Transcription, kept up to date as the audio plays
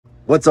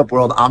What's up,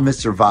 world? I'm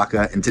Mr.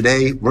 Vaca, and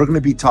today we're going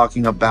to be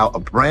talking about a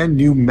brand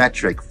new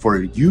metric for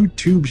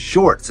YouTube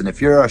Shorts. And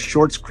if you're a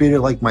Shorts creator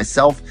like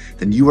myself,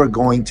 then you are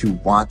going to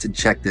want to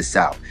check this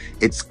out.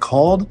 It's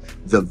called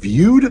the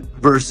viewed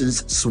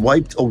versus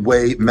swiped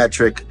away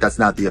metric. That's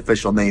not the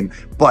official name,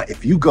 but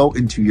if you go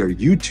into your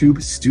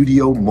YouTube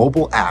Studio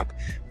mobile app,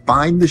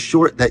 find the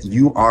short that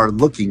you are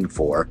looking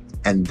for,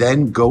 and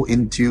then go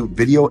into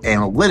video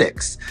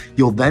analytics,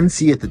 you'll then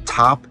see at the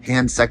top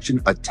hand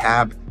section a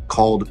tab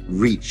called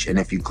Reach. And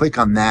if you click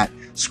on that,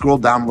 scroll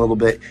down a little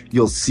bit,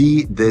 you'll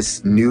see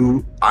this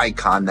new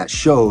icon that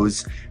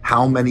shows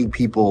how many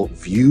people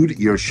viewed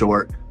your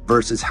short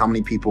versus how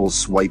many people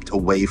swiped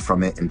away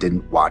from it and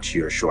didn't watch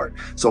your short.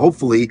 So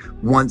hopefully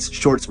once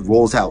Shorts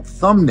rolls out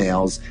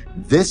thumbnails,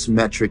 this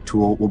metric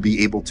tool will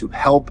be able to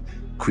help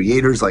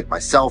creators like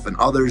myself and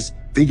others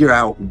figure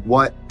out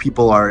what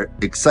people are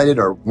excited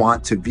or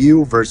want to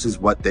view versus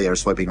what they are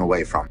swiping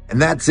away from.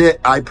 And that's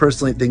it. I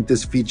personally think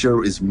this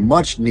feature is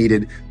much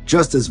needed,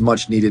 just as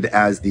much needed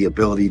as the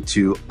ability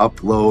to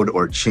upload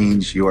or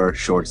change your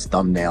shorts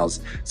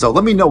thumbnails. So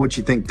let me know what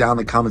you think down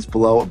in the comments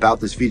below about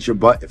this feature.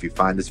 But if you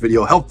find this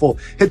video helpful,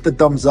 hit the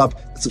thumbs up.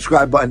 The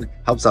subscribe button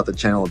helps out the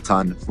channel a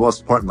ton.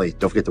 Most importantly,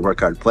 don't forget to work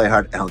hard, play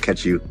hard, and I'll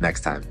catch you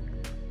next time.